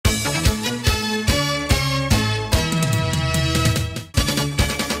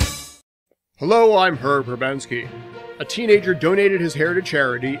Hello, I'm Herbansky. A teenager donated his hair to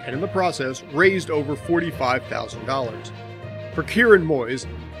charity and in the process raised over $45,000. For Kieran Moïse,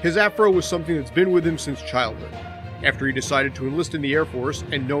 his afro was something that's been with him since childhood. After he decided to enlist in the Air Force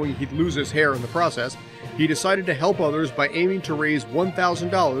and knowing he'd lose his hair in the process, he decided to help others by aiming to raise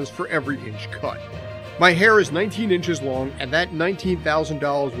 $1,000 for every inch cut. My hair is 19 inches long, and that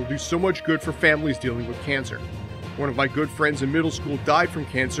 $19,000 will do so much good for families dealing with cancer. One of my good friends in middle school died from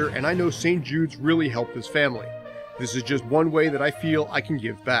cancer, and I know St. Jude's really helped his family. This is just one way that I feel I can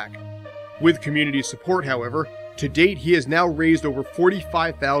give back. With community support, however, to date he has now raised over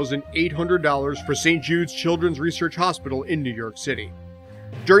 $45,800 for St. Jude's Children's Research Hospital in New York City.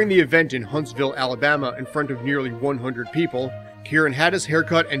 During the event in Huntsville, Alabama, in front of nearly 100 people, Kieran had his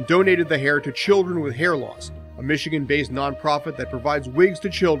haircut and donated the hair to Children with Hair Loss, a Michigan-based nonprofit that provides wigs to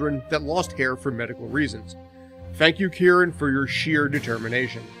children that lost hair for medical reasons. Thank you, Kieran, for your sheer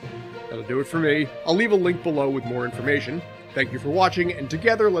determination. That'll do it for me. I'll leave a link below with more information. Thank you for watching, and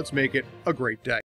together let's make it a great day.